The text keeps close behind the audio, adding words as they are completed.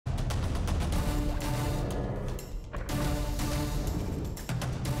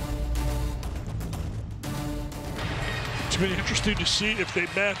to be interesting to see if they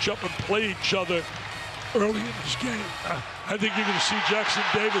match up and play each other early in this game. I think you're going to see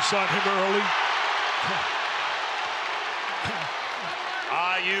Jackson-Davis on him early.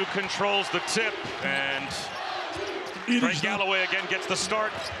 IU controls the tip, and Trey Galloway again gets the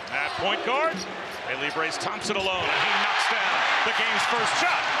start at point guard. They leave Race Thompson alone, and he knocks down the game's first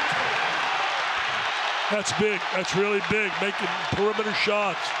shot. That's big. That's really big, making perimeter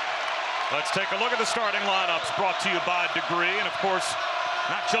shots. Let's take a look at the starting lineups brought to you by Degree. And, of course,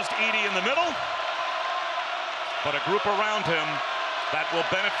 not just Edey in the middle, but a group around him that will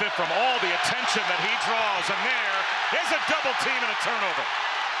benefit from all the attention that he draws. And there is a double team and a turnover.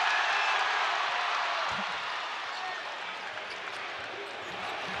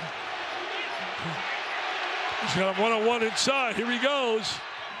 He's got a one-on-one inside. Here he goes.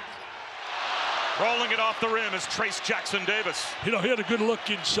 Rolling it off the rim is Trayce Jackson-Davis. You know, he had a good look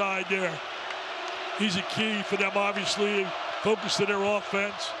inside there. He's a key for them, obviously. Focus to their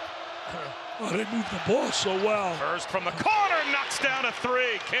offense. Oh, they moved the ball so well. First from the corner, knocks down a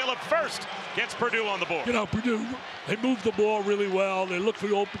three. Caleb First gets Purdue on the board. You know, Purdue, they move the ball really well. They look for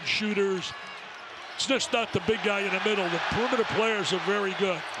the open shooters. It's just not the big guy in the middle. The perimeter players are very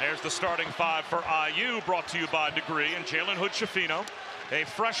good. There's the starting five for IU, brought to you by Degree. And Jalen Hood-Schifino, a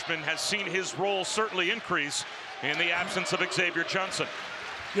freshman, has seen his role certainly increase in the absence of Xavier Johnson.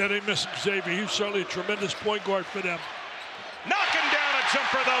 Yeah, they miss Xavier. He's certainly a tremendous point guard for them. Knocking down a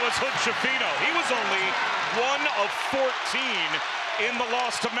jumper, though, is Hood-Schifino. He was only 1 of 14 in the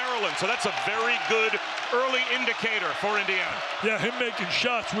loss to Maryland, so that's a very good early indicator for Indiana. Yeah, him making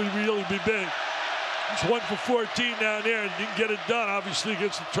shots would really be big. He's 1 for 14 down there and didn't get it done, obviously,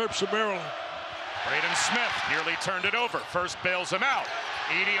 against the Terps of Maryland. Braden Smith nearly turned it over. First bails him out.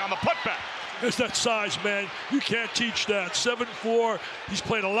 Edey on the putback. It's that size, man. You can't teach that. 7'4". He's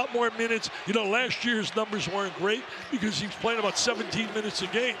played a lot more minutes. You know, last year's numbers weren't great because he was playing about 17 minutes a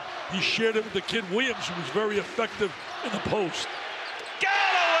game. He shared it with the kid Williams, who was very effective in the post.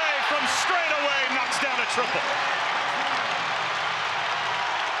 Galloway from straight away knocks down a triple.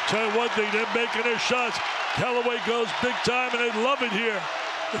 Tell you one thing, they're making their shots. Galloway goes big time, and they love it here.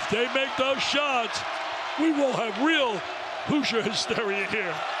 If they make those shots, we will have real Hoosier hysteria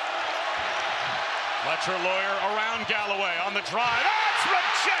here. Fletcher Lawyer around Galloway on the drive. That's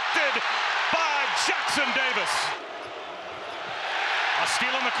rejected by Jackson-Davis. A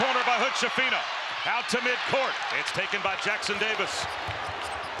steal in the corner by Hood-Schifino. Out to midcourt. It's taken by Jackson-Davis.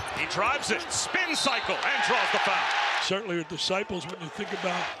 He drives it, spin cycle, and draws the foul. Certainly with disciples when you think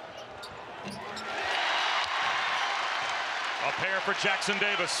about. A pair for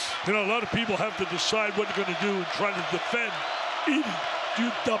Jackson-Davis. You know, a lot of people have to decide what they're going to do and try to defend Edey. Do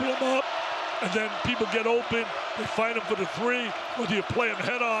you double him up? And then people get open, they find him for the three, or do you play him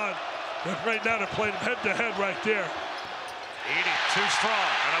head on? And right now they're playing him head to head right there. Edey, too strong.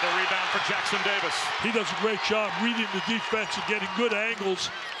 Another rebound for Jackson-Davis. He does a great job reading the defense and getting good angles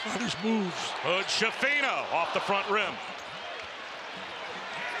on his moves. Hood-Schifino off the front rim.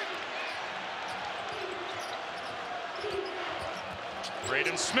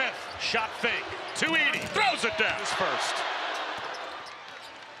 Braden Smith, shot fake to Edey, throws it down. His first.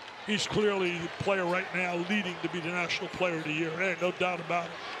 He's clearly the player right now leading to be the National Player of the Year. There ain't no doubt about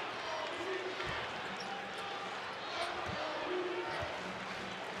it.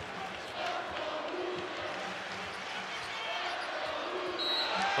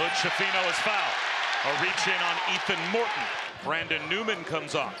 Hood-Schifino is fouled. A reach in on Ethan Morton. Brandon Newman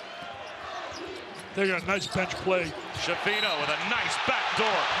comes on. They got a nice bench play. Schifino with a nice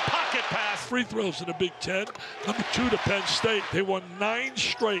backdoor pocket pass. Free throws in the Big Ten. Number 2 to Penn State. They won 9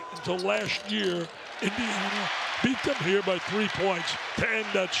 straight until last year. Indiana beat them here by 3 points to end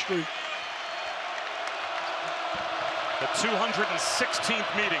that streak. The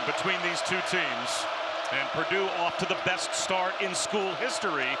 216th meeting between these two teams. And Purdue off to the best start in school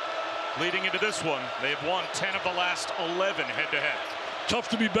history. Leading into this one, they've won 10 of the last 11 head-to-head. Tough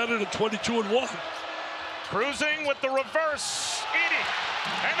to be better than 22-1. Cruising with the reverse, Edey.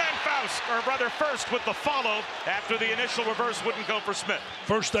 And then First with the follow after the initial reverse wouldn't go for Smith.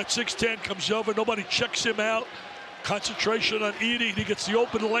 First, that 6'10" comes over. Nobody checks him out. Concentration on Edey. He gets the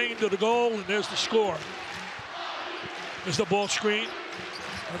open lane to the goal, and there's the score. There's the ball screen.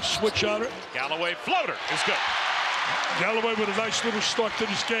 Switch on it. Galloway floater is good. Galloway with a nice little start to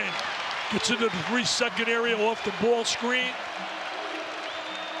this game. Gets into the 3-second area off the ball screen.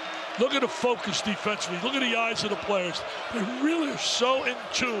 Look at the focus defensively. Look at the eyes of the players. They really are so in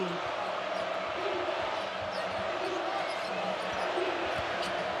tune.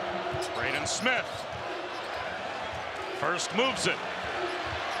 Braden Smith. First moves it.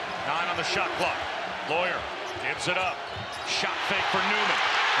 9 on the shot clock. Lawyer gives it up. Shot fake for Newman.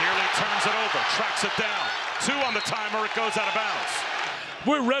 Nearly turns it over, tracks it down. 2 on the timer, it goes out of bounds.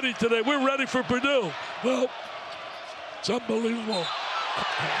 We're ready today. We're ready for Purdue. Well, it's unbelievable.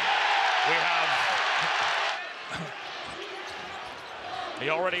 He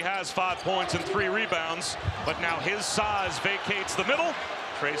already has 5 points and 3 rebounds, but now his size vacates the middle.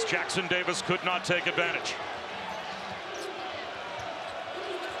 Trayce Jackson-Davis could not take advantage.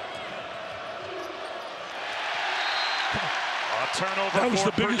 A turnover. That was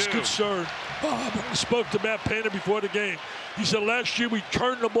the biggest Purdue. concern. Bob spoke to Matt Painter before the game. He said last year we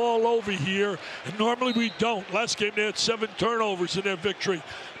turned the ball over here, and normally we don't. Last game they had 7 turnovers in their victory,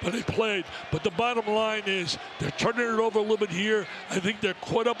 but they played. But the bottom line is they're turning it over a little bit here. I think they're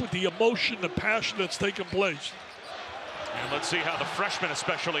caught up with the emotion, the passion that's taking place. And let's see how the freshmen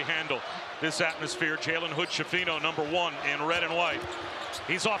especially handle this atmosphere. Jalen Hood-Schifino, number 1 in red and white.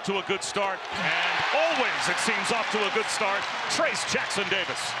 He's off to a good start, and always, it seems, off to a good start. Trayce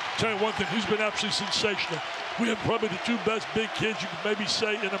Jackson-Davis. Tell you one thing, he's been absolutely sensational. We have probably the 2 best big kids you can maybe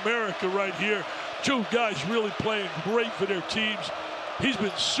say in America right here. 2 guys really playing great for their teams. He's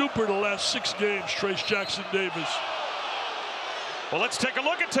been super the last 6 games, Trayce Jackson-Davis. Well, let's take a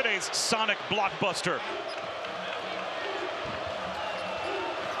look at today's Sonic blockbuster.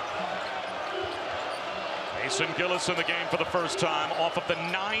 Mason Gillis in the game for the first time off of the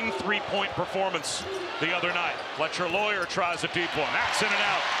 9 3-point performance the other night. Fletcher Lawyer tries a deep one. That's in and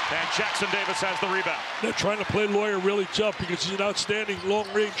out. And Jackson-Davis has the rebound. They're trying to play Lawyer really tough because he's an outstanding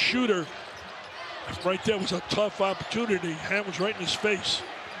long-range shooter. Right there was a tough opportunity. Hand was right in his face.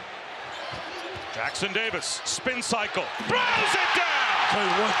 Jackson-Davis, spin cycle, throws it down! Tell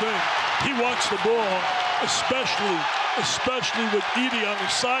you one thing, he wants the ball, especially with Edey on the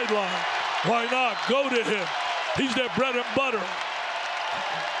sideline. Why not? Go to him. He's their bread and butter.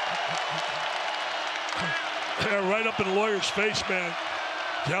 They're right up in the Lawyer's face, man.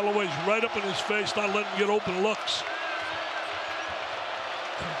 Galloway's right up in his face, not letting him get open looks.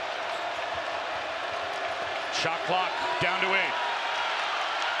 Shot clock down to 8.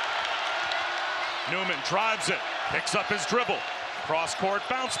 Newman drives it, picks up his dribble. Cross-court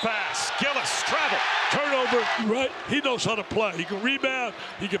bounce pass. Gillis, travel. Turnover, right? He knows how to play. He can rebound,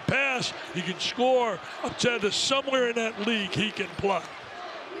 he can pass, he can score. I'm telling you, somewhere in that league he can play.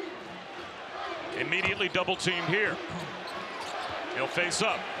 Immediately double-teamed here. He'll face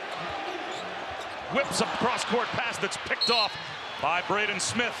up. Whips a cross-court pass that's picked off by Braden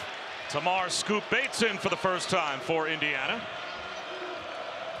Smith. Tamar Scoop Bates in for the first time for Indiana.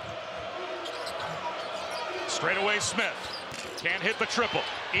 Straight away Smith. Can't hit the triple.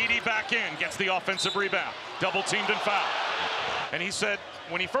 Edey back in, gets the offensive rebound. Double teamed and fouled. And he said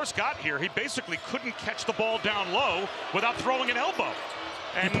when he first got here, he basically couldn't catch the ball down low without throwing an elbow.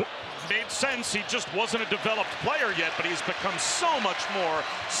 And made sense, he just wasn't a developed player yet, but he's become so much more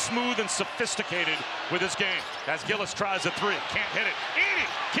smooth and sophisticated with his game. As Gillis tries a 3, can't hit it.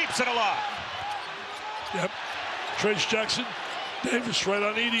 Edey keeps it alive. Yep, Trayce Jackson-Davis right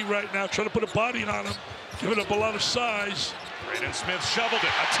on Edey right now, trying to put a body on him, giving up a lot of size. Braden Smith shoveled it.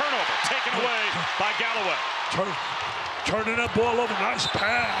 A turnover taken away by Galloway. Turning that ball over. Nice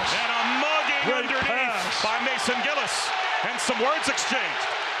pass. And a mugging Great underneath pass by Mason Gillis. And some words exchanged.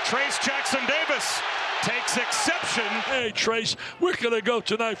 Trayce Jackson-Davis takes exception. Hey, Trayce, we're going to go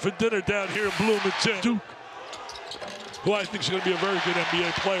tonight for dinner down here in Bloomington. Duke, who I think is going to be a very good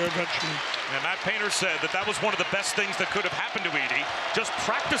NBA player eventually. And Matt Painter said that that was one of the best things that could have happened to Edey, just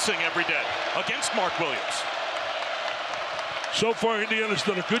practicing every day against Mark Williams. So far, Indiana's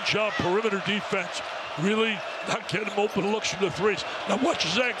done a good job perimeter defense. Really not getting him open looks from the 3s. Now watch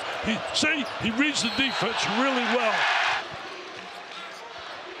Zach. He reads the defense really well.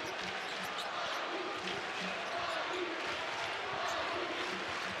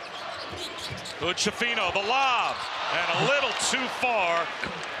 Hood-Schifino, the lob, and a little too far,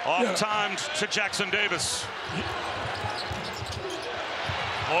 off-timed to Jackson-Davis.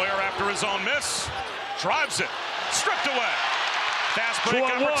 Lawyer after his own miss, drives it, stripped away. Fast break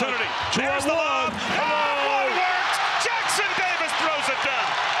opportunity. There's the lob. Oh, it worked. Jackson-Davis throws it down.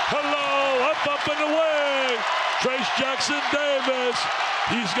 Hello, up and away. Trayce Jackson-Davis.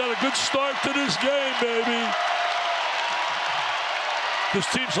 He's got a good start to this game, baby. This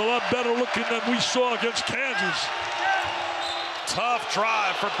team's a lot better looking than we saw against Kansas. Tough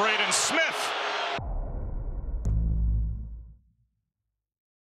drive for Braden Smith.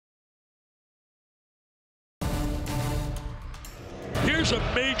 Here's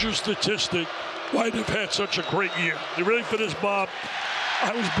a major statistic why they've had such a great year. You ready for this, Bob?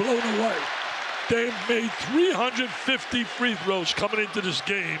 I was blown away. They've made 350 free throws coming into this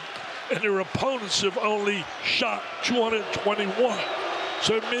game, and their opponents have only shot 221.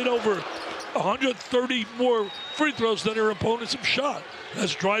 So they made over 130 more free throws than their opponents have shot.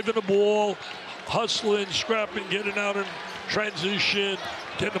 That's driving the ball, hustling, scrapping, getting out in transition,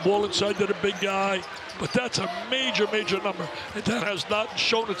 getting the ball inside to the big guy. But that's a major, major number. And that has not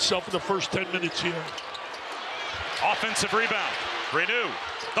shown itself in the first 10 minutes here. Offensive rebound. Renew.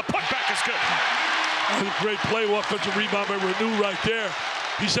 The putback is good. A great play, offensive rebound by Renew right there.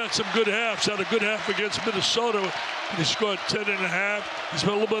 He's had some good halves. Had a good half against Minnesota. He scored 10 and a half. He's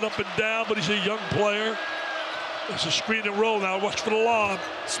been a little bit up and down, but he's a young player. It's a screen and roll now. Watch for the lob.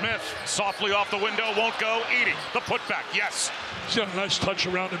 Smith softly off the window, won't go. Edey, the putback, yes. He's got a nice touch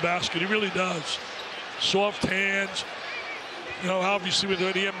around the basket. He really does. Soft hands. You know, obviously with the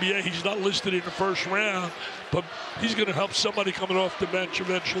NBA, he's not listed in the first round, but he's going to help somebody coming off the bench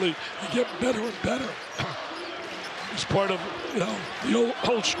eventually and get better and better. He's part of, you know, the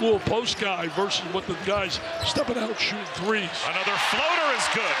old school post guy versus what the guys stepping out shooting threes. Another floater is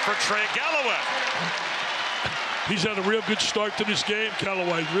good for Trey Galloway. He's had a real good start to this game,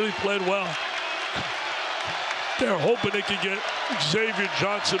 Callaway. Really played well. They're hoping they can get Xavier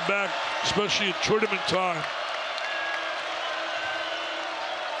Johnson back, especially in tournament time.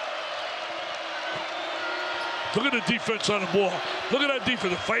 Look at the defense on the ball. Look at that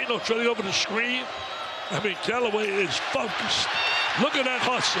defense. They're fighting, trailing over the screen. I mean, Callaway is focused. Look at that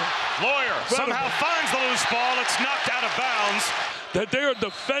hustle. Lawyer somehow finds the loose ball. It's knocked out of bounds. That they are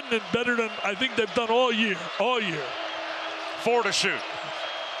defending better than I think they've done all year. All year. 4 to shoot.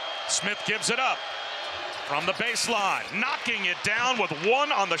 Smith gives it up from the baseline. Knocking it down with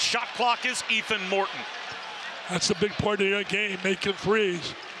 1 on the shot clock is Ethan Morton. That's the big part of their game, making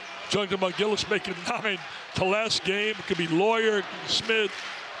threes. Talking about Gillis making 9 to last game. It could be Lawyer, Smith,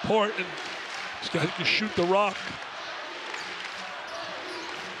 Morton. This guy can shoot the rock.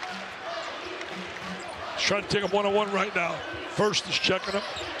 He's trying to take him one-on-one right now. First is checking him.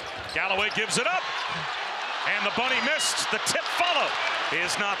 Galloway gives it up. And the bunny missed. The tip follow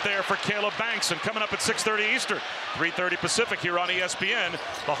is not there for Caleb Banks. And coming up at 6:30 Eastern, 3:30 Pacific here on ESPN,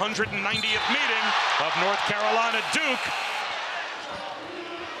 the 190th meeting of North Carolina Duke.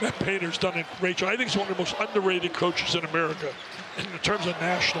 Matt Painter's done a great job. I think he's one of the most underrated coaches in America in terms of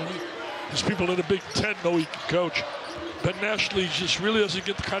nationally. There's people in the Big Ten know he can coach. But nationally, he just really doesn't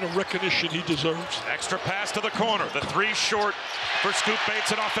get the kind of recognition he deserves. Extra pass to the corner. The 3 short for Scoop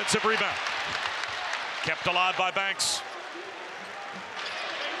Bates, an offensive rebound. Kept alive by Banks.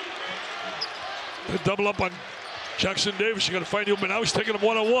 They double up on Jackson-Davis. You got to find him, but now he's taking him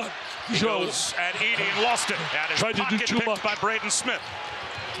one-on-one. He goes at Edey and lost it. At his tried to do too much by Braden Smith.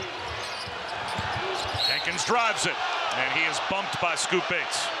 Jenkins drives it, and he is bumped by Scoop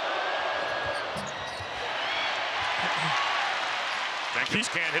Bates. Jenkins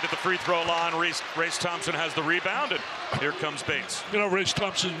can't hit at the free throw line. Race Thompson has the rebound, and here comes Bates. You know, Race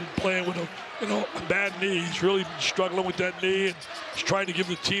Thompson's been playing with a bad knee. He's really been struggling with that knee, and he's trying to give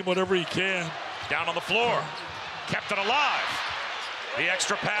the team whatever he can. Down on the floor, kept it alive. The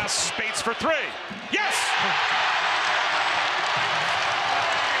extra pass, Bates for 3. Yes!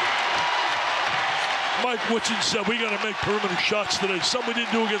 Mike Woodson said, we got to make perimeter shots today. Something we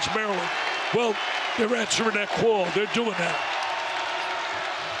didn't do against Maryland. Well, they're answering that call. They're doing that.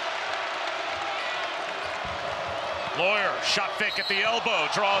 Lawyer, shot fake at the elbow,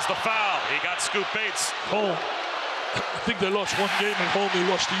 draws the foul. He got Scoop Bates. Home. I think they lost one game at home. They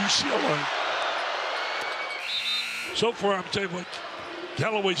lost to UCLA. So far, I'm telling you what,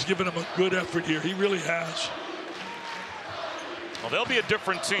 Callaway's given him a good effort here. He really has. Well, they'll be a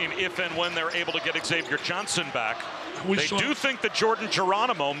different team if and when they're able to get Xavier Johnson back. They do think that Jordan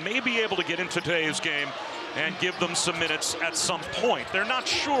Geronimo may be able to get into today's game and give them some minutes at some point. They're not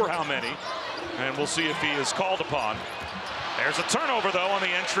sure how many, and we'll see if he is called upon. There's a turnover, though, on the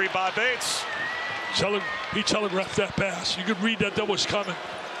entry by Bates. He telegraphed that pass. You could read that was coming.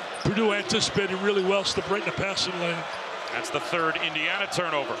 Purdue anticipated really well, stepped right in the passing lane. That's the 3rd Indiana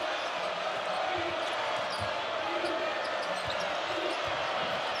turnover.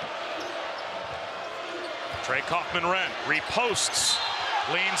 Trey Kaufman-Renn reposts,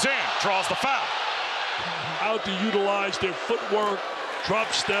 leans in, draws the foul. How to utilize their footwork,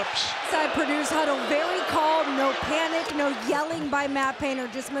 drop steps. Inside Purdue's huddle, very calm, no panic, no yelling by Matt Painter,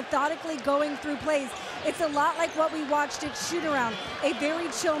 just methodically going through plays. It's a lot like what we watched at shoot-around, a very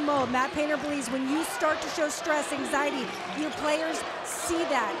chill mode. Matt Painter believes when you start to show stress, anxiety, your players see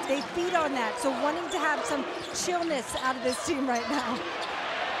that. They feed on that. So wanting to have some chillness out of this team right now.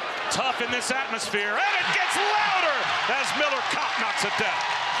 Tough in this atmosphere, and it gets louder as Miller Kopp knocks it down.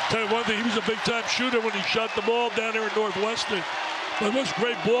 Tell you one thing, he was a big-time shooter when he shot the ball down there in Northwestern. But it was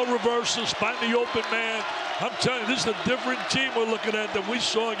great ball reversals, finding the open man. I'm telling you, this is a different team we're looking at than we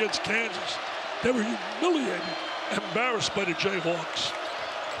saw against Kansas. They were humiliated, embarrassed by the Jayhawks.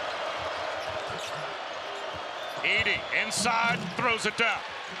 Edey inside, throws it down.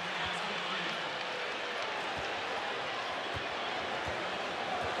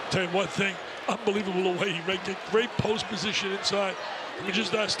 Tell you one thing, unbelievable the way he raked it. Great post position inside. We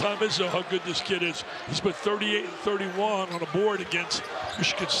just asked Tom Izzo how good this kid is. He's been 38 and 31 on the board against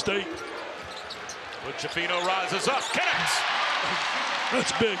Michigan State. Uchafino rises up, connects.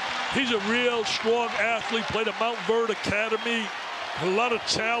 That's big. He's a real strong athlete, played at Mount Verde Academy, a lot of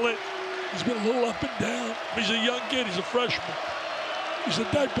talent. He's been a little up and down. He's a young kid, he's a freshman. He's a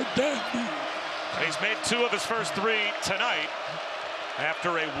diaper dandy. He's made 2 of his first 3 tonight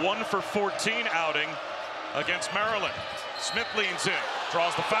after a 1 for 14 outing against Maryland. Smith leans in,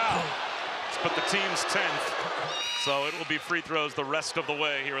 draws the foul. It's put the team's 10th. So it will be free throws the rest of the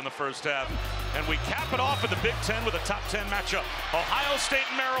way here in the first half. And we cap it off in the Big Ten with a top 10 matchup. Ohio State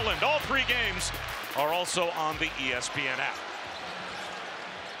and Maryland, all 3 games are also on the ESPN app.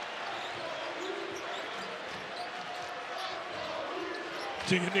 I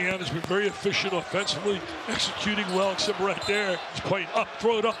think Indiana's been very efficient offensively, executing well, except right there. He's playing up,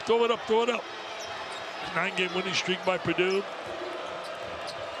 throw it up, throw it up, throw it up. 9-game winning streak by Purdue.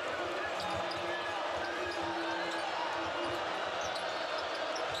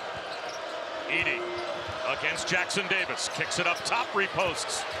 Edey against Jackson-Davis, kicks it up top,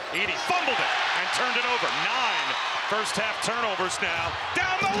 reposts. Edey fumbled it and turned it over. 9 first half turnovers now.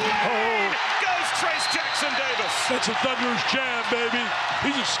 Down the lane goes Trayce Jackson-Davis. That's a thunderous jam, baby.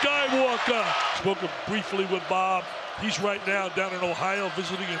 He's a Skywalker. Spoken briefly with Bob. He's right now down in Ohio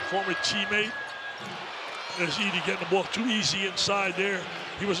visiting a former teammate. There's Edey getting the ball too easy inside there.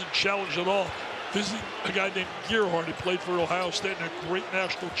 He wasn't challenged at all. Visiting a guy named Gearhart. He played for Ohio State in a great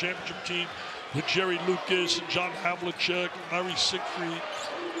national championship team with Jerry Lucas and John Havlicek and Larry Siegfried.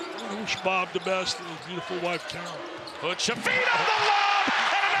 I wish Bob the best and his beautiful wife, Carol. Put your feet on the lob,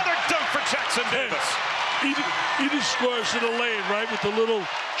 and another dunk for Jackson-Davis. Edey scores in the lane, right, with the little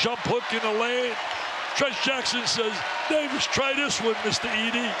jump hook in the lane. Trayce Jackson says, Davis, try this one, Mr.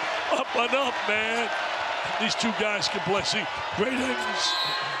 Edey. Up and up, man. These 2 guys can play. See, great ends.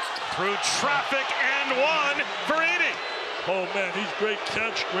 Through traffic and 1 for Edey. Oh, man, he's great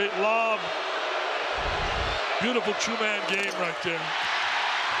catch, great lob. Beautiful 2-man game right there.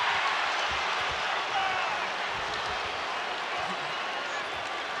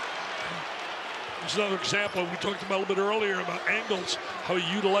 There's another example we talked about a little bit earlier about angles, how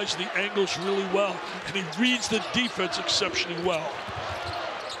he utilizes the angles really well, and he reads the defense exceptionally well.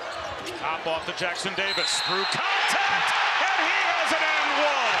 Top off to Jackson-Davis through contact, and he has an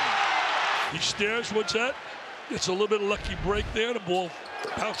and 1. He stares, what's that? It's a little bit of lucky break there. The ball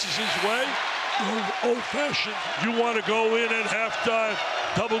bounces his way. Old-fashioned. You want to go in at halftime,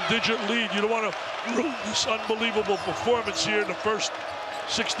 double-digit lead. You don't want to ruin this unbelievable performance here in the first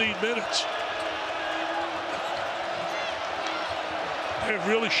 16 minutes. They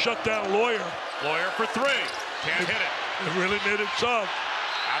really shut down Lawyer. Lawyer for 3. Can't hit it. They really made it tough.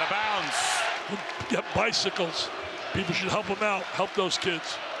 Out of bounds. Get bicycles. People should help them out. Help those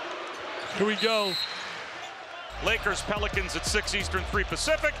kids. Here we go. Lakers, Pelicans at 6 Eastern, 3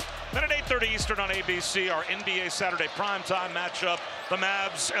 Pacific. Then at 8:30 Eastern on ABC, our NBA Saturday primetime matchup, the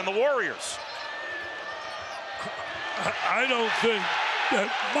Mavs and the Warriors. I don't think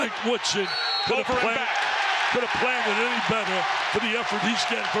that Mike Woodson could have planned it any better for the effort he's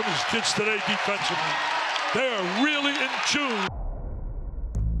getting from his kids today defensively. They are really in tune.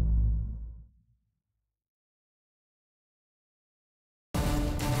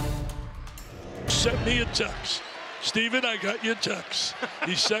 Sent me a text. Steven, I got your text.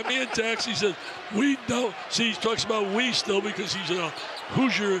 He sent me a text. He said, we don't. See, he talks about we still because he's a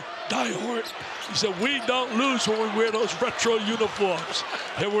Hoosier diehard. He said, we don't lose when we wear those retro uniforms.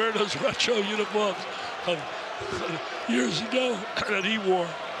 They wear those retro uniforms years ago that he wore.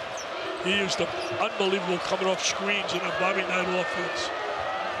 He used to unbelievable coming off screens in a Bobby Knight offense.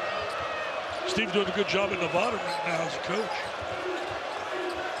 Steve's doing a good job in Nevada right now as a coach.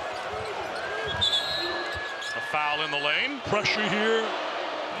 A foul in the lane. Pressure here.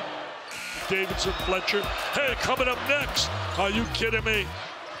 Davidson, Fletcher. Hey, coming up next. Are you kidding me?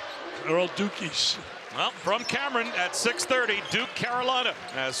 They're all Dukies. Well, from Cameron at 6:30, Duke, Carolina,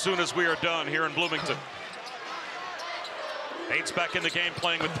 as soon as we are done here in Bloomington. Bates back in the game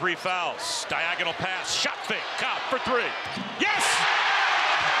playing with 3 fouls. Diagonal pass, shot fake, Cobb for 3. Yes!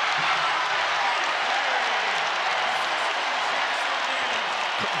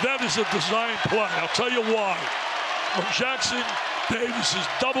 That is a design play. I'll tell you why. When Jackson Davis is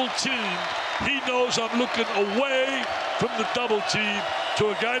double teamed. He knows I'm looking away from the double team to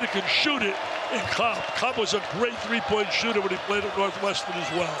a guy that can shoot it in Cobb. Cobb was a great three-point shooter when he played at Northwestern as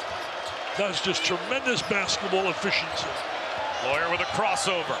well. That's just tremendous basketball efficiency. Lawyer with a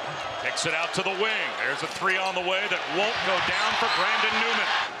crossover. Kicks it out to the wing. There's a three on the way that won't go down for Brandon Newman.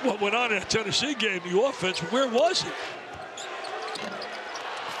 What went on in that Tennessee game, the offense, where was it?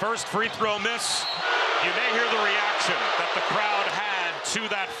 First free throw miss. You may hear the reaction that the crowd had to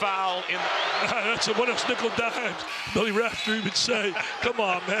that foul. That's what else nickel dimes. Billy Rafter would say, come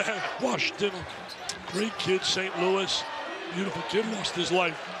on, man. Washington, great kid, St. Louis. Beautiful kid, lost his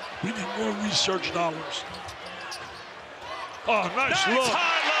life. We need more research dollars. Oh, nice look.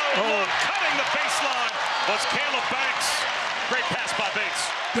 High-low look, cutting the baseline was Caleb Banks. Great pass by Bates.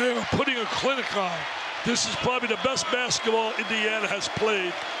 They are putting a clinic on. This is probably the best basketball Indiana has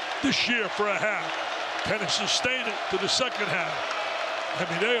played this year for a half. Can it sustain it to the second half? I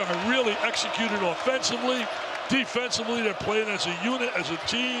mean, they are really executing offensively. Defensively, they're playing as a unit, as a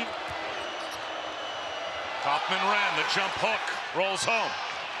team. Kaufman ran the jump hook, rolls home.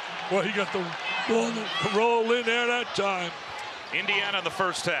 Well, he got the ball to roll in there that time. Indiana in the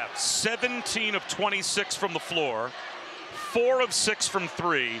first half, 17 of 26 from the floor, 4 of 6 from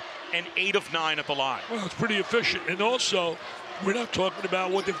 3, and 8 of 9 at the line. Well, it's pretty efficient. And also, we're not talking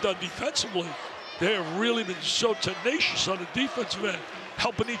about what they've done defensively. They have really been so tenacious on the defensive end,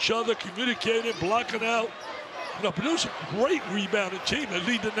 helping each other, communicating, blocking out. You know, Purdue's a great rebounding team. They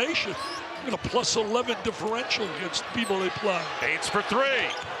lead the nation. You know, plus 11 differential against people they play. Bates for 3. And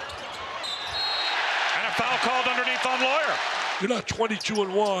a foul called underneath on Lawyer. You're not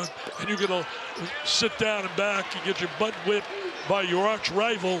 22-1, and you're going to sit down and back and get your butt whipped by your arch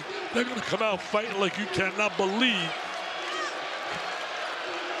rival. They're going to come out fighting like you cannot believe.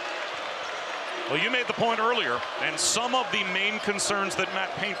 Well, you made the point earlier, and some of the main concerns that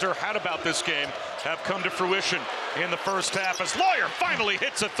Matt Painter had about this game have come to fruition in the first half as Lawyer finally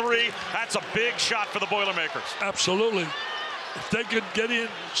hits a 3. That's a big shot for the Boilermakers. Absolutely. If they could get in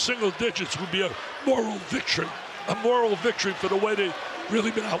single digits, it would be a moral victory. A moral victory for the way they've really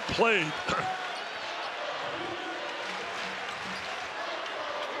been outplayed.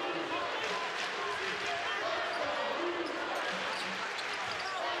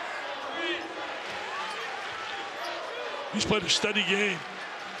 He's played a steady game.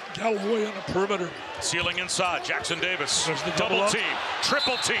 Galloway on the perimeter. Sealing inside, Jackson-Davis. Double team,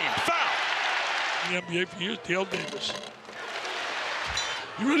 triple team, foul. In the NBA for years, Dale Davis.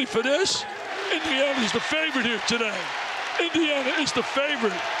 You ready for this? Indiana is the favorite here today. Indiana is the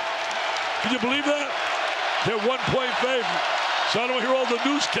favorite. Can you believe that? They're 1-point favorite. So I don't hear all the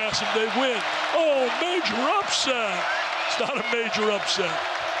newscasts if they win. Oh, major upset. It's not a major upset.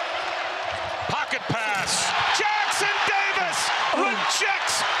 Pocket pass. Jackson-Davis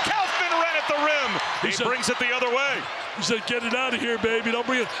rejects Kaufman ran at the rim. He brings it the other way. He said, get it out of here, baby. Don't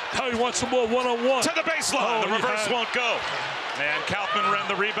bring it. Now he wants the ball one-on-one. To the baseline. The reverse won't go. And Kaufman ran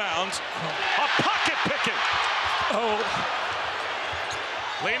the rebounds. A pocket picking. Oh.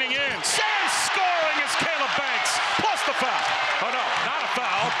 Leaning in. Scoring is Caleb Banks. Plus the foul. Oh, no, not a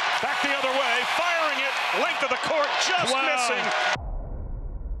foul. Back the other way. Firing it. Length of the court. Just missing.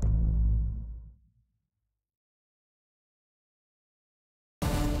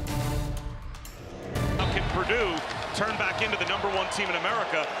 How can Purdue turn back into the #1 team in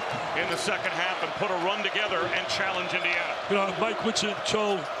America in the second half and put a run together and challenge Indiana? You know, Mike Woodson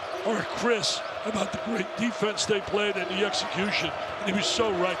told Chris about the great defense they played and the execution. And he was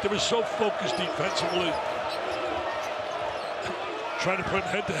so right. They were so focused defensively. Trying to put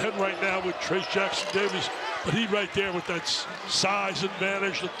head-to-head right now with Trayce Jackson-Davis. But he right there with that size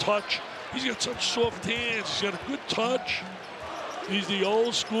advantage, the touch. He's got such soft hands. He's got a good touch. He's the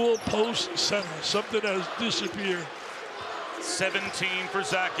old school post center, something that has disappeared. 17 for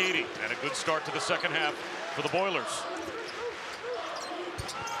Zach Edey, and a good start to the second half for the Boilers.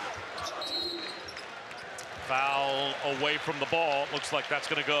 Foul away from the ball. Looks like that's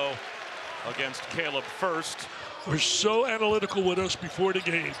going to go against Caleb first. We're so analytical with us before the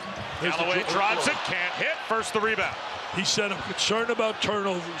game. Galloway drives it, can't hit. First the rebound. He said, I'm concerned about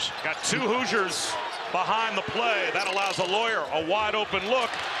turnovers. Got 2 Hoosiers behind the play. That allows a Lawyer a wide open look,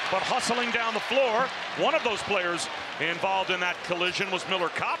 but hustling down the floor. One of those players involved in that collision was Miller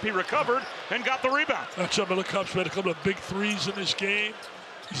Kopp. He recovered and got the rebound. That's Miller Kopp's made a couple of big threes in this game.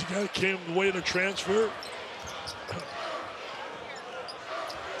 He's the guy that came the way of the transfer.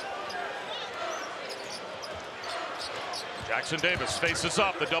 Jackson-Davis faces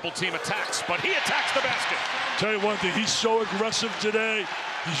up. The double team attacks, but he attacks the basket. Tell you one thing, he's so aggressive today.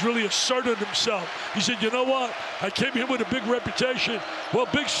 He's really asserted himself. He said, you know what? I came here with a big reputation. Well,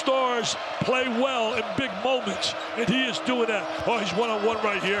 big stars play well in big moments, and he is doing that. Oh, he's one-on-one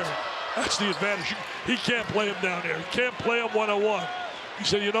right here. That's the advantage. He can't play him down there. He can't play him one-on-one. He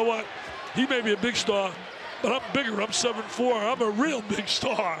said, you know what? He may be a big star, but I'm bigger. I'm 7'4". I'm a real big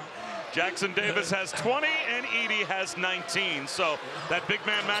star. Jackson-Davis has 20 and Edey has 19. So that big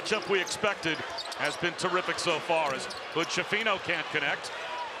man matchup we expected has been terrific so far as Hood-Schifino can't connect.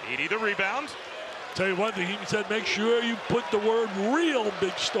 Edey the rebound. Tell you one thing, he said, make sure you put the word real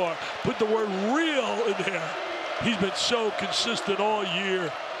big star. Put the word real in there. He's been so consistent all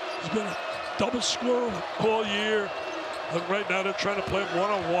year. He's been a double scorer all year. Look, right now they're trying to play him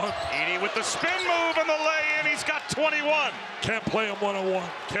one-on-one. Edey with the spin move and the lay-in. He's got 21. Can't play him one-on-one.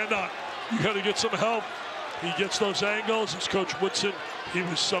 Cannot. You got to get some help. He gets those angles. As Coach Woodson, he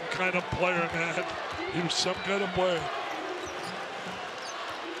was some kind of player, man. He was some kind of player.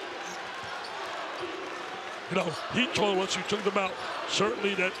 You know, he told us, we talked about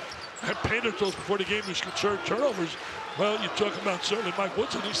certainly that Painter told us before the game he was concerned turnovers. Well, you talk about certainly Mike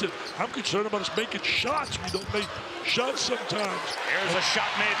Woodson. He said, I'm concerned about us making shots. We don't make shots sometimes. Here's a shot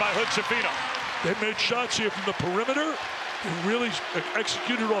made by Hood-Schifino. They made shots here from the perimeter. They really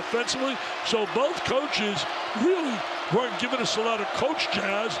executed offensively. So both coaches really weren't giving us a lot of coach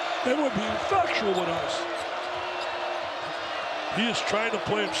jazz. They were being factual with us. He is trying to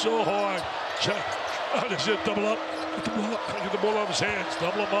play him so hard. They said double up. Get the ball off his hands.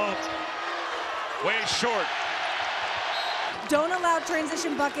 Double him up. Way short. Don't allow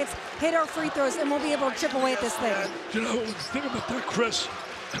transition buckets, hit our free throws, and we'll be able to chip away at this thing. You know, think about that, Chris.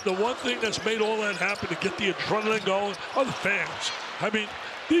 The one thing that's made all that happen to get the adrenaline going are the fans. I mean,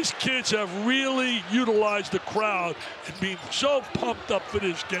 these kids have really utilized the crowd and been so pumped up for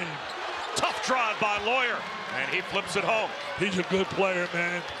this game. Tough drive by Lawyer, and he flips it home. He's a good player,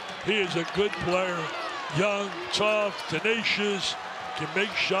 man. He is a good player. Young, tough, tenacious, can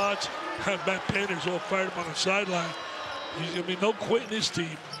make shots. Matt Painter's all fired up on the sideline. He's going to be no quitting his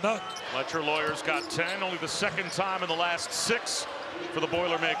team. None. Fletcher Lawyer's got 10, only the second time in the last 6 for the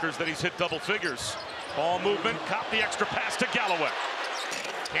Boilermakers that he's hit double figures. Ball movement, caught the extra pass to Galloway.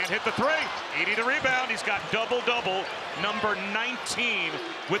 Can't hit the 3. Edey the rebound. He's got double-double, number 19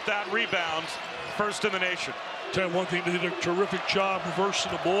 with that rebound. First in the nation. Tell you one thing, they did a terrific job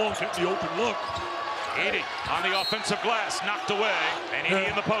reversing the ball, getting the open look. Edey on the offensive glass, knocked away, and Edey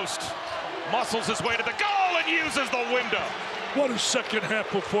in the post. Muscles his way to the goal and uses the window. What a second half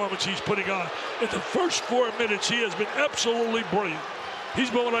performance he's putting on. In the first 4 minutes, he has been absolutely brilliant. He's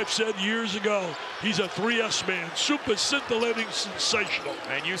been what I've said years ago. He's a 3S man, super scintillating, sensational.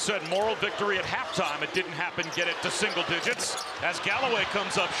 And you said moral victory at halftime. It didn't happen, get it to single digits as Galloway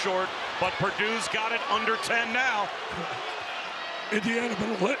comes up short, but Purdue's got it under 10 now. Indiana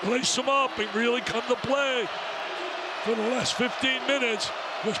better lace them up and really come to play for the last 15 minutes.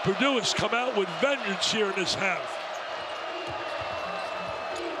 Because Purdue has come out with vengeance here in this half.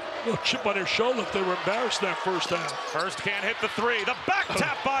 A little chip on their shoulder if they were embarrassed that first half. First can't hit the 3. The back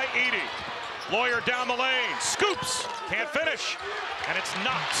tap by Edey. Lawyer down the lane, scoops, can't finish. And it's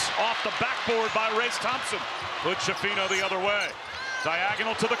knocked off the backboard by Trayce Thompson. Hood-Schifino the other way.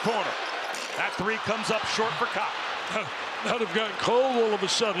 Diagonal to the corner. That 3 comes up short for Kopp. Now they've gotten cold all of a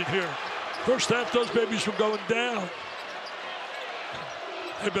sudden here. First half, those babies were going down.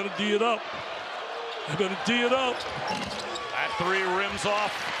 They better D it up. They better D it up. That 3 rims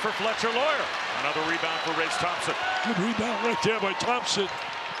off for Fletcher Lawyer. Another rebound for Trayce Thompson. Good rebound right there by Thompson.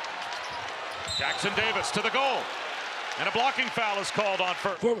 Jackson-Davis to the goal. And a blocking foul is called on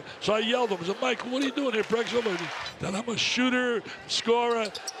first. So I yelled at him. I said, Mike, what are you doing here, Brex? That I'm a shooter, scorer.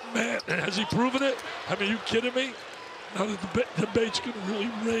 Man, has he proven it? I mean, are you kidding me? Now the debate's going to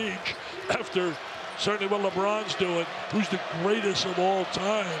really rage after certainly what LeBron's doing, who's the greatest of all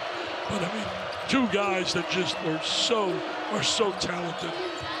time. But I mean, 2 guys that just are so talented.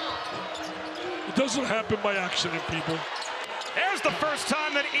 It doesn't happen by accident, people. There's the first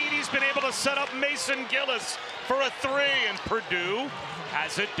time that Edey's been able to set up Mason Gillis for a 3, and Purdue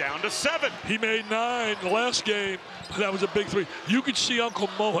has it down to 7. He made 9 the last game, but that was a big 3. You could see Uncle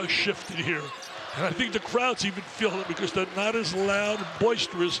Mo has shifted here. And I think the crowd's even feeling it because they're not as loud and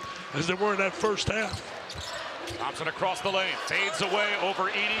boisterous as they were in that first half. Thompson across the lane, fades away over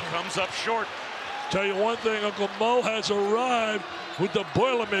Edey, comes up short. Tell you one thing, Uncle Mo has arrived with the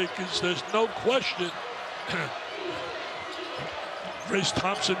Boilermakers. There's no question. Trayce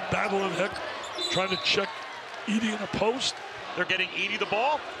Thompson battling heck, trying to check Edey in the post. They're getting Edey the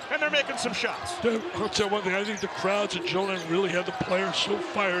ball, and they're making some shots. I'll tell you one thing, I think the crowds at Jonan really had the players so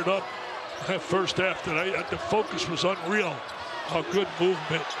fired up that first half that the focus was unreal. Oh, good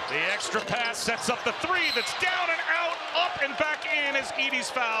movement. The extra pass sets up the three that's down and out, up and back in as Edey's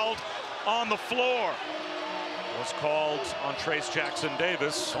fouled on the floor. Was called on Trayce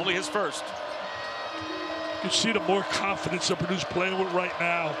Jackson-Davis, only his first. You see the more confidence that Purdue's playing with right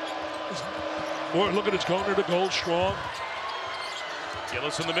now. More, look at it's going to the goal strong.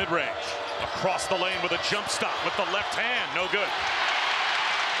 Gillis in the mid-range. Across the lane with a jump stop with the left hand. No good.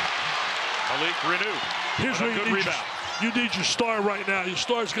 Malik Renew. Here's a where good rebound. You need your star right now. Your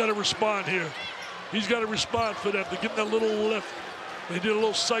star's got to respond here. He's got to respond for them to give them that little lift. They did a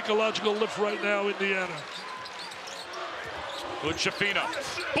little psychological lift right now, Indiana. Good Shafino.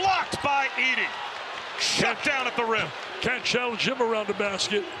 Blocked by Edey. Shut down at the rim. Can't challenge him around the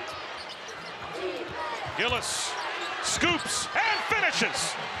basket. Gillis scoops and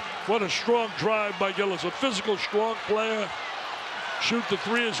finishes. What a strong drive by Gillis. A physical, strong player. Shoot the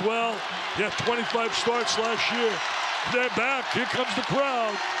three as well. He had 25 starts last year. They're back. Here comes the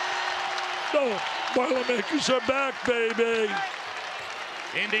crowd. No, Boilermakers are back, baby.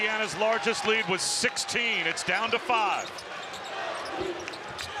 Indiana's largest lead was 16. It's down to 5.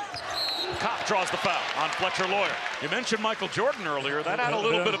 Kopp draws the foul on Fletcher Lawyer. You mentioned Michael Jordan earlier. That had a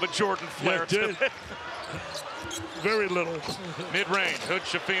little bit of a Jordan flair to it. Very little. Mid-range, Hood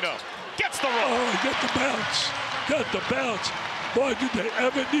Shafino gets the roll. Oh, get the bounce. Got the bounce. Boy, did they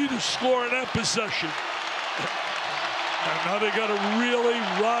ever need a score in that possession. And now they got to really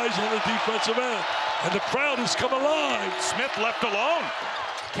rise on the defensive end. And the crowd has come alive. Smith left alone.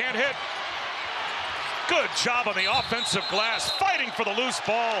 Can't hit. Good job on the offensive glass. Fighting for the loose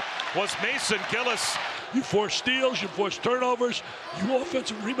ball was Mason Gillis. You force steals, you force turnovers, you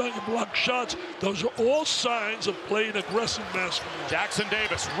offensive rebound, you block shots. Those are all signs of playing aggressive basketball.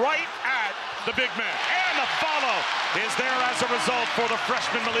 Jackson-Davis right at the big man. And the follow is there as a result for the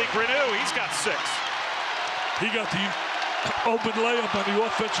freshman Malik Renew. He's got 6. He got the open layup on the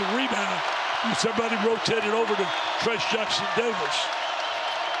offensive rebound. Somebody rotated over to Trayce Jackson-Davis.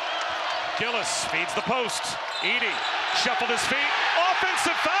 Gillis feeds the post. Edey shuffled his feet.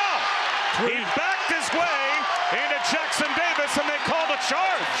 Offensive foul. He backed his way into Jackson-Davis, and they called a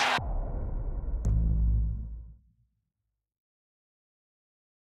charge.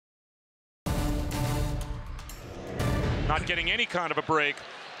 Not getting any kind of a break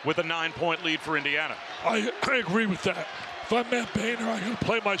with a 9-point lead for Indiana. I agree with that. If I'm Matt Painter, I got to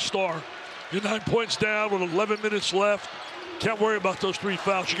play my star. You're 9 points down with 11 minutes left. Can't worry about those 3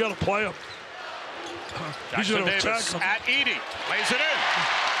 fouls. You got to play them. Jackson-Davis at Edey. Lays it in.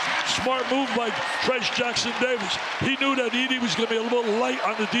 Smart move by Trayce Jackson-Davis. He knew that Edey was going to be a little light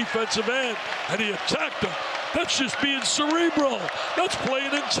on the defensive end, and he attacked him. That's just being cerebral. That's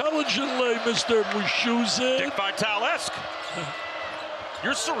playing intelligently, Mr. Mushuzik. Dick Vitale-esque.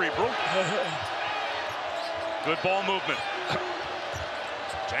 You're cerebral. Good ball movement.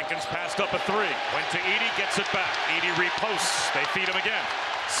 Jenkins passed up a 3. Went to Edey, gets it back. Edey reposts. They feed him again.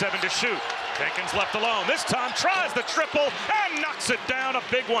 7 to shoot. Jenkins left alone. This time tries the triple and knocks it down. A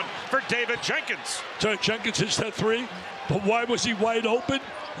big one for David Jenkins. Jenkins hits that 3, but why was he wide open?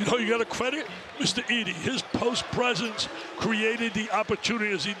 You know, you got to credit Mr. Edey. His post presence created the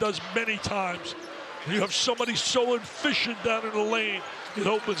opportunity, as he does many times. You have somebody so efficient down in the lane, it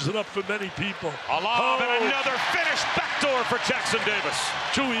opens it up for many people. A lob and another finish backdoor for Jackson-Davis.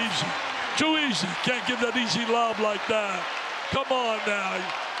 Too easy. Too easy. Can't give that easy lob like that. Come on now.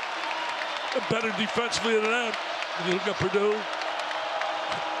 Better defensively than that. You look at Purdue.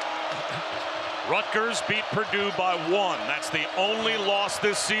 Rutgers beat Purdue by 1. That's the only loss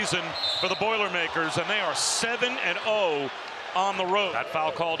this season for the Boilermakers, and they are 7-0 on the road. That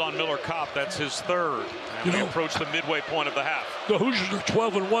foul called on Miller Kopp. That's his 3rd. And we approach the midway point of the half. The Hoosiers are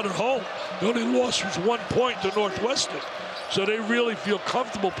 12-1 at home. The only loss was 1 point to Northwestern. So they really feel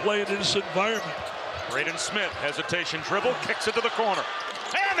comfortable playing in this environment. Braden Smith, hesitation dribble, kicks it to the corner.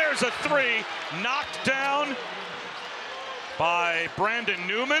 And there's a 3 knocked down by Brandon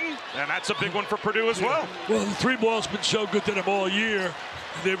Newman, and that's a big one for Purdue as well. Well, the 3 ball's been so good to them all year,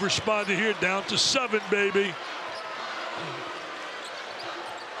 and they've responded here down to 7, baby.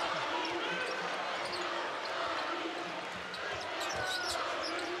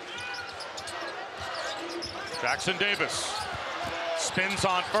 Jackson-Davis spins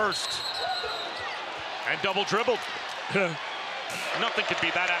on first and double dribbled. Yeah. Nothing could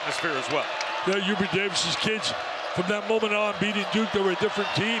beat that atmosphere as well. Yeah, Hubert Davis's kids, from that moment on, beating Duke, they were a different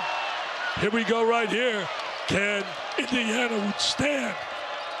team. Here we go right here. Can Indiana withstand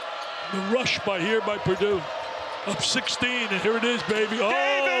the rush by Purdue? Up 16, and here it is, baby.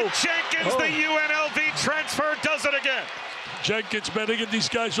 David Jenkins, the UNLV transfer, does it again. Jenkins, man, they get these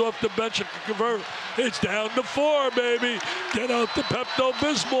guys off the bench and convert. It's down to 4, baby. Get out the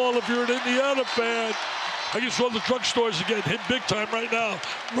Pepto-Bismol if you're an Indiana fan. I guess all the drugstores are getting hit big time right now.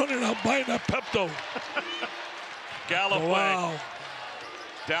 Running out buying that Pepto. Galloway. Wow.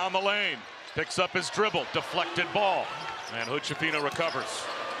 Down the lane. Picks up his dribble. Deflected ball. And Hood-Schifino recovers.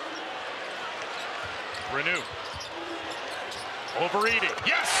 Renew. Over Edey.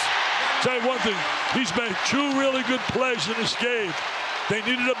 Yes! Tell you one thing, he's made 2 really good plays in this game. They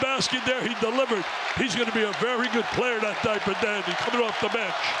needed a basket there, he delivered. He's going to be a very good player that type of day. He's coming off the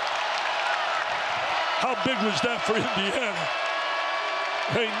bench. How big was that for Indiana?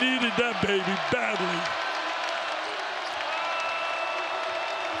 They needed that baby badly.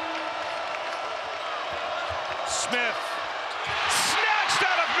 Smith. Snatched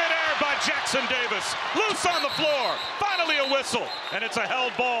out of midair by Jackson-Davis. Loose on the floor. Finally a whistle. And it's a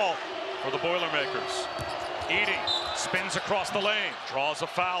held ball for the Boilermakers. Edey spins across the lane. Draws a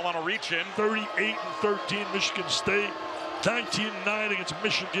foul on a reach-in. 38-13 Michigan State. 19-9 against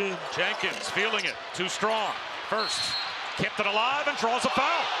Michigan. Jenkins feeling it. Too strong. First. Kept it alive and draws a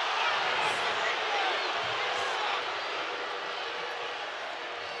foul.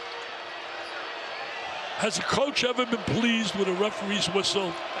 Has a coach ever been pleased with a referee's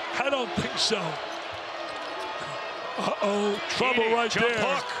whistle? I don't think so. Uh-oh, trouble Edey, right jump there.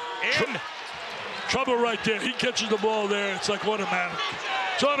 Hook. In. Trouble right there. He catches the ball there. It's like automatic.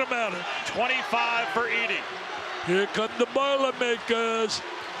 It's automatic. 25 for Edey. Here come the Boilermakers.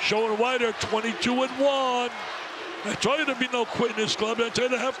 Showing why they're 22-1. I told you there'd be no quit in this club. Did I tell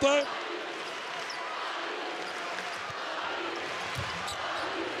you at halftime?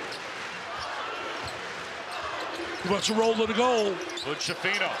 He wants to roll to the goal.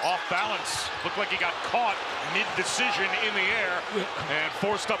 Hood-Schifino off balance. Looked like he got caught mid-decision in the air and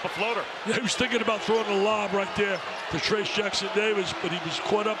forced up a floater. Yeah, he was thinking about throwing a lob right there to Trayce Jackson-Davis, but he was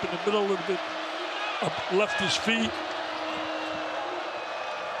caught up in the middle a little bit, left his feet.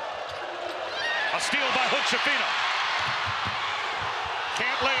 A steal by Hood-Schifino.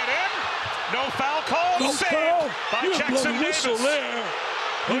 Can't lay it in. No foul call. No Saved foul. by You Jackson-Davis. whistle there.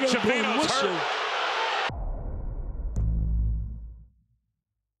 Hood-Schifino's hurt.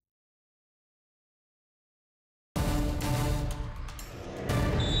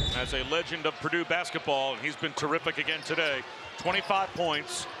 As a legend of Purdue basketball, and he's been terrific again today. 25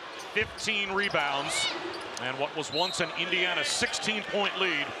 points, 15 rebounds, and what was once an Indiana 16-point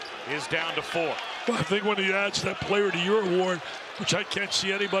lead is down to 4. Well, I think when he adds that Player of the Year award, which I can't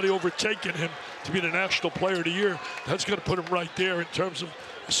see anybody overtaking him to be the National Player of the Year, that's going to put him right there in terms of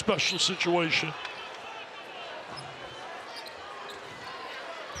a special situation.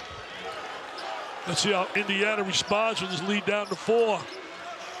 Let's see how Indiana responds with his lead down to 4.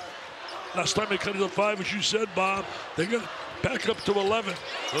 Last time they cut it to 5, as you said, Bob, they're going to back up to 11.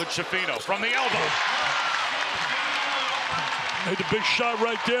 Hood-Schifino from the elbow. Made a big shot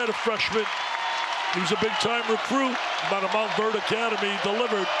right there, the freshman. He was a big-time recruit out of Mount Verde Academy. He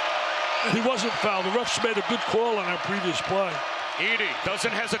delivered, and he wasn't fouled. The refs made a good call on that previous play. Edey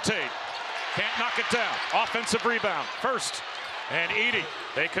doesn't hesitate. Can't knock it down. Offensive rebound. First, and Edey,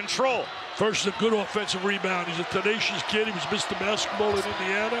 they control. First, a good offensive rebound. He's a tenacious kid. He was Mr. Basketball in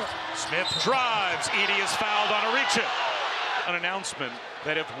Indiana. Smith drives. Edey is fouled on a reach-in. An announcement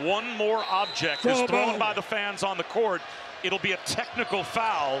that if one more object is thrown by the fans on the court, it'll be a technical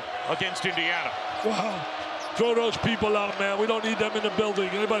foul against Indiana. Wow. Throw those people out, man. We don't need them in the building.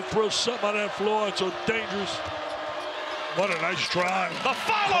 Anybody throws something on that floor, it's so dangerous. What a nice drive. The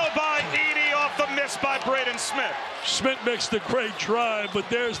follow by Edey off the miss by Braden Smith. Smith makes the great drive, but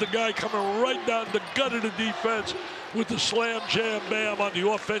there's the guy coming right down the gut of the defense with the slam jam bam on the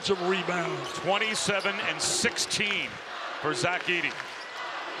offensive rebound. 27 and 16 for Zach Edey.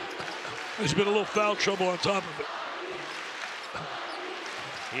 There's been a little foul trouble on top of it.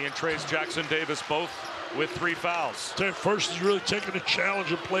 He and Trayce Jackson-Davis both with 3 fouls. First is really taking a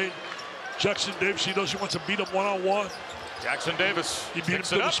challenge of playing Jackson-Davis. He knows he wants to beat him one-on-one. Jackson-Davis He beat him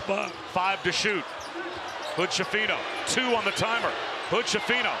to the spot. 5 to shoot. Hood-Schifino, 2 on the timer.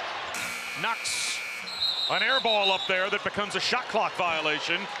 Hood-Schifino knocks an air ball up there that becomes a shot clock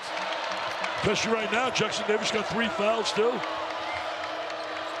violation. Especially right now, Jackson-Davis got 3 fouls too.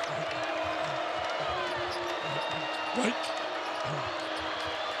 Right.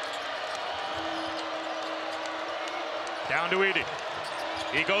 Down to Edey.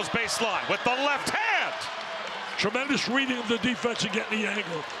 He goes baseline with the left hand. Tremendous reading of the defense and getting the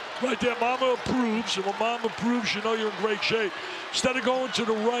angle. Right there, Mama approves, and when Mama approves, you know you're in great shape. Instead of going to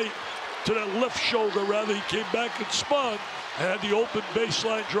the right, to that left shoulder, rather, he came back and spun and had the open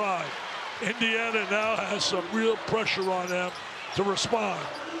baseline drive. Indiana now has some real pressure on them to respond.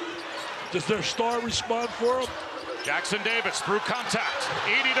 Does their star respond for them? Jackson-Davis through contact.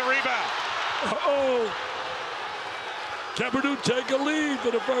 Edey the rebound. Uh-oh. Can Purdue take a lead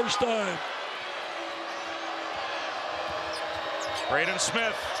for the first time? Braden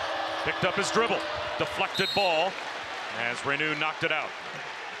Smith picked up his dribble. Deflected ball as Renew knocked it out.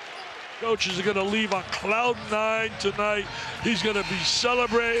 Coaches are going to leave on cloud 9 tonight. He's going to be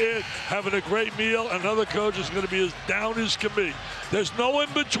celebrating, having a great meal. Another coach is going to be as down as can be. There's no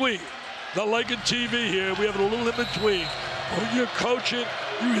in between. Not like in TV here. We have a little in between. When you're coaching,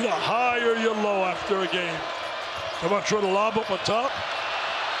 you're either high or you're low after a game. How about trying to lob up on top?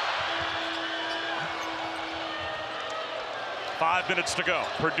 5 minutes to go.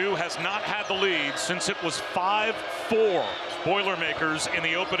 Purdue has not had the lead since it was 5-4 Boilermakers in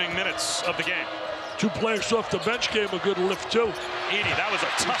the opening minutes of the game. 2 players off the bench gave a good lift too. Edey, that was a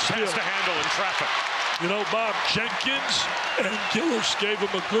tough pass to handle in traffic. You know, Bob, Jenkins and Gillis gave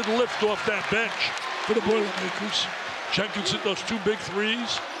him a good lift off that bench for the Boilermakers. Jenkins hit those 2 big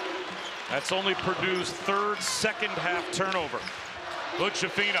threes. That's only Purdue's 3rd second-half turnover.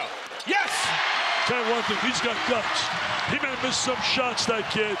 Bucciafino. Yes! Tell you one thing, he's got guts. He may miss some shots, that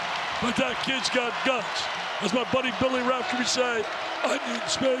kid, but that kid's got guts. As my buddy Billy Rafter would say,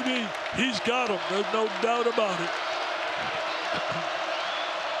 onions, baby. He's got them. There's no doubt about it.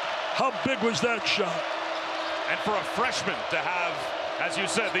 How big was that shot? And for a freshman to have, as you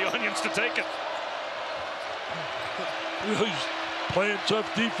said, the onions to take it. He's playing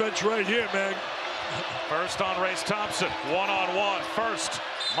tough defense right here, man. First on Trayce Thompson, one-on-one. First,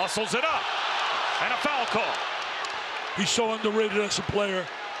 muscles it up. And a foul call. He's so underrated as a player.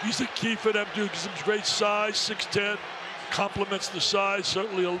 He's the key for them, dude. Gives him great size, 6'10", complements the size,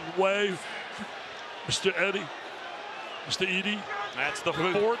 certainly away. Mr. Edey, Mr. Edey. That's the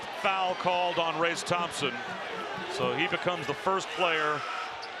 4th foul called on Trayce Thompson. So he becomes the first player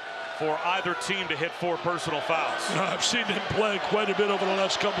for either team to hit 4 personal fouls. You know, I've seen him play quite a bit over the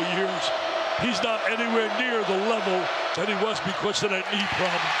last couple of years. He's not anywhere near the level that he was because of that knee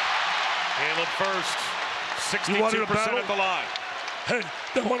problem. Caleb First, 62% at the line. Hey,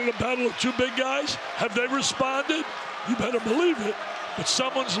 they wanted a battle of 2 big guys. Have they responded? You better believe it. But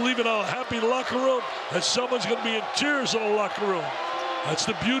someone's leaving a happy locker room, and someone's going to be in tears in the locker room. That's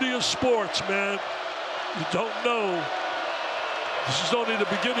the beauty of sports, man. You don't know. This is only the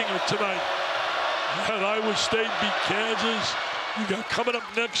beginning of tonight. You had Iowa State beat Kansas. You got coming up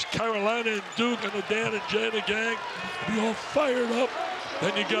next Carolina and Duke and the Dan and Jana gang. Be all fired up.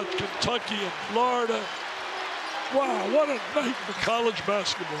 Then you got Kentucky and Florida. Wow, what a night for college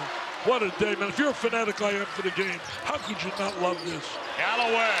basketball. What a day, man. If you're a fanatic like I am for the game, how could you not love this?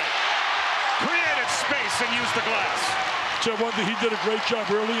 Galloway created space and used the glass. So one thing, he did a great job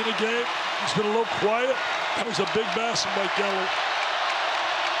early in the game. He's been a little quiet. That was a big basket by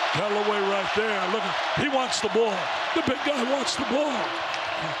Galloway right there. Look, he wants the ball. The big guy wants the ball.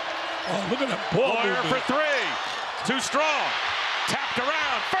 Oh, look at that ball Lawyer movement. for 3. Too strong. Tapped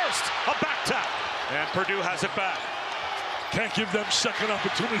around. First, a back tap. And Purdue has it back. Can't give them second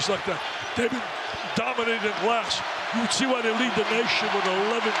opportunities like that. They've been dominating glass. You would see why they lead the nation with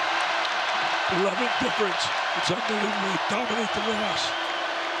 11 difference. It's unbelievable. They dominate the glass.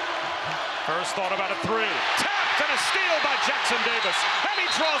 First thought about a 3. Tapped and a steal by Jackson-Davis. And he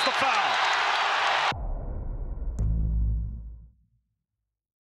draws the foul.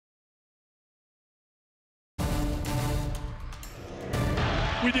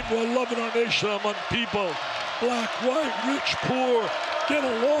 We need more love in our nation among people. Black, white, rich, poor. Get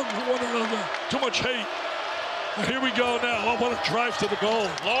along with one another. Too much hate. Now here we go now. I want to drive to the goal.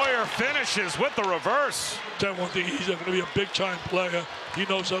 Lawyer finishes with the reverse. Tell one thing, he's going to be a big-time player. He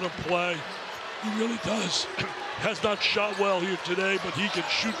knows how to play. He really does. Has not shot well here today, but he can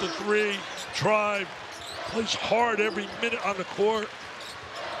shoot the 3, drive, plays hard every minute on the court.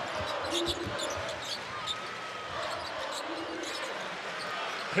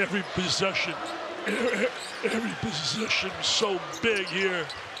 Every possession is so big here.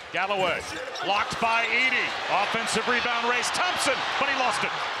 Galloway blocked by Edey. Offensive rebound, Trayce Thompson, but he lost it.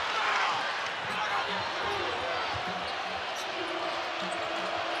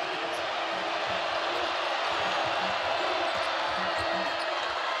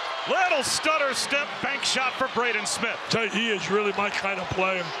 Little stutter step bank shot for Braden Smith. Tell you, he is really my kind of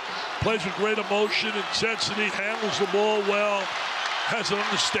player. Plays with great emotion, intensity, handles the ball well, has an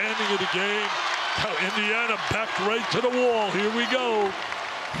understanding of the game. Now Indiana backed right to the wall. Here we go.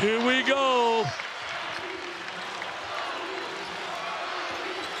 Here we go.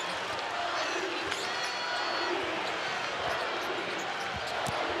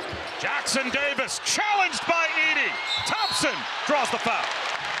 Jackson-Davis challenged by Edey. Thompson draws the foul.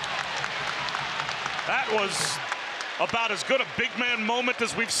 That was about as good a big man moment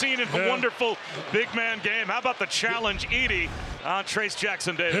as we've seen in a wonderful big man game. How about the challenge, Edey, on Trayce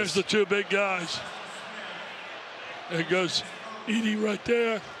Jackson-Davis? Here's the two big guys. There goes Edey right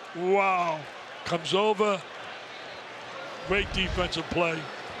there. Wow. Comes over. Great defensive play.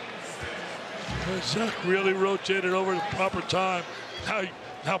 Zach really rotated over the proper time.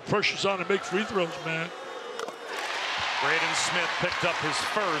 Now pressure's on to make free throws, man. Braden Smith picked up his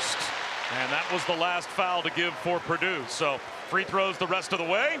first, and that was the last foul to give for Purdue. So free throws the rest of the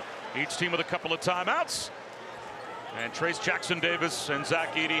way. Each team with a couple of timeouts. And Trayce Jackson-Davis and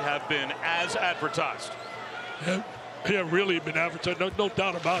Zach Edey have been as advertised. Yeah, really been advertised. No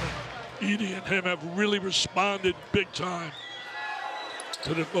doubt about it. Edey and him have really responded big time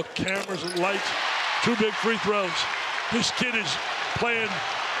to the cameras and lights. Two big free throws. This kid is playing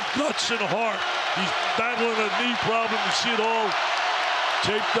guts and heart. He's battling a knee problem. You see it all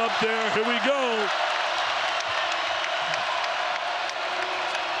taped up there. Here we go.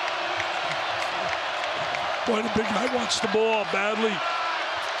 Boy, the big guy wants the ball badly.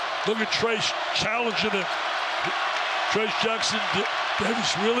 Look at Trayce challenging him. Trayce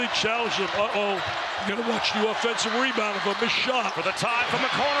Jackson-Davis really challenged him. Uh-oh. You gotta watch the offensive rebound of a missed shot. For the tie from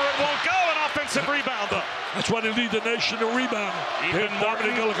the corner, it won't go. An offensive rebound, though. That's why they lead the nation in rebounding. Even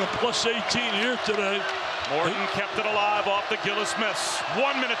Morton got like a plus 18 here today. Morton kept it alive off the Gillis miss.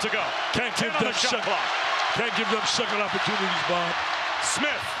 1 minute to go. Can't give them second opportunities, Bob.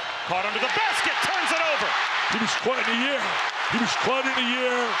 Smith caught under the basket, turns it over. He was caught in the air. He was caught in the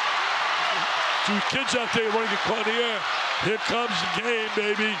air. Two kids out there want to get caught in the air. Here comes the game,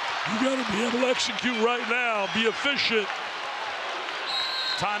 baby. You got to be able to execute right now. Be efficient.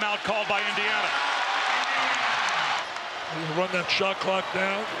 Timeout called by Indiana. Run that shot clock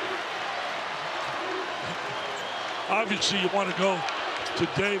down. Obviously, you want to go to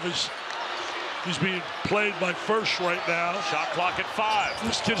Davis. He's being played by First right now. Shot clock at 5.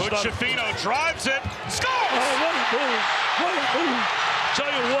 This kid's Hood-Schifino drives it. Scores! Oh, what a move. What a move. Tell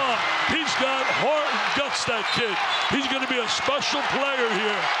you what, he's got heart and guts, that kid. He's going to be a special player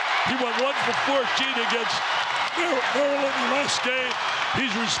here. He went 1 for 14 against Maryland in the last game.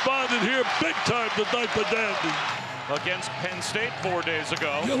 He's responded here big time tonight for Dandy. Against Penn State 4 days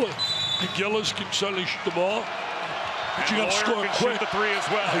ago. Gillis can certainly shoot the ball. But you got to score quick. Shoot the 3 as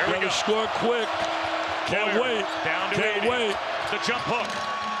well. You got to score quick. Can't wait. Down to Can't wait. The jump hook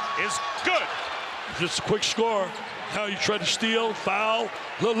is good. Just a quick score. Now you try to steal, foul.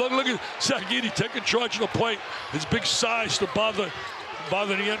 Look at Zach Edey taking charge of the point. His big size to bother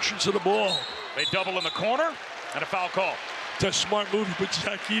the entrance of the ball. They double in the corner and a foul call. That's a smart move. He puts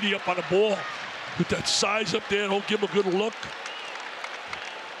Zach Edey up on the ball. With that size up there, don't give him a good look.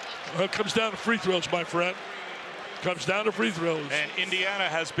 Well, it comes down to free throws, my friend. Comes down to free throws. And Indiana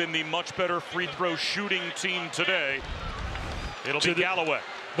has been the much better free throw shooting team today. It'll be Galloway.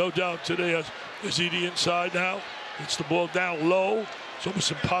 No doubt today is Edey inside now. It's the ball down low. It's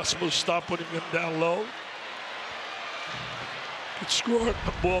almost impossible to stop putting him down low. Good score.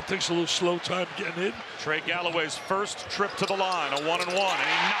 The ball takes a little slow time getting in. Trey Galloway's first trip to the line, a 1-and-1, and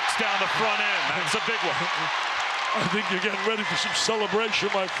he knocks down the front end. That's a big one. I think you're getting ready for some celebration,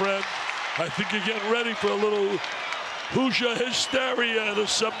 my friend. I think you're getting ready for a little Hoosier hysteria at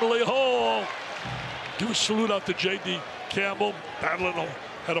Assembly Hall. Give a salute out to J.D. Campbell, battling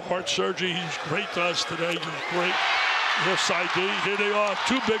had a heart surgery. He's great to us today. He's great. Yes, ID. Here they are.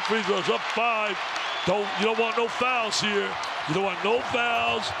 2 big free throws, up 5. You don't want no fouls here. You don't want no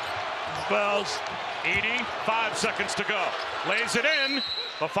fouls. Fouls. Edey, 5 seconds to go. Lays it in.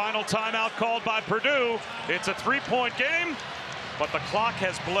 The final timeout called by Purdue. It's a 3-point game, but the clock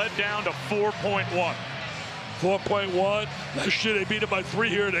has bled down to 4.1. 4.1. Last year they beat it by 3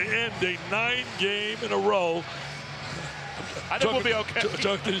 here to end a 9-game in a row. I think we'll be okay.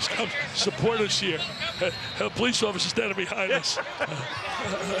 Talk to these supporters here. Police officers standing behind us.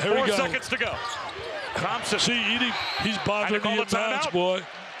 Here 4 we go. seconds to go. Thompson. See, Edey, he's bothering the inbounds, boy.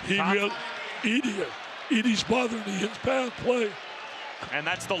 Edey's bothering the inbound play. And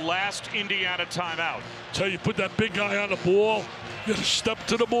that's the last Indiana timeout. Tell you, put that big guy on the ball. You got to step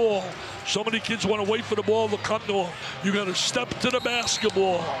to the ball. So many kids want to wait for the ball to come to them. You got to step to the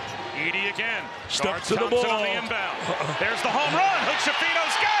basketball. Edey again. Step to the ball. On the inbound. There's the home run.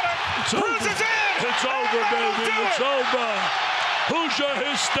 Hood-Schifino's got it. Cruises in. It's over, baby. It's over. Hoosier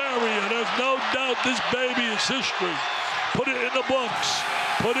hysteria. There's no doubt this baby is history. Put it in the books.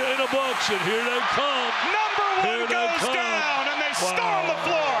 Put it in the books, and here they come. Number 1 goes down, and they storm the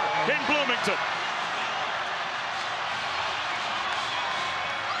floor in Bloomington.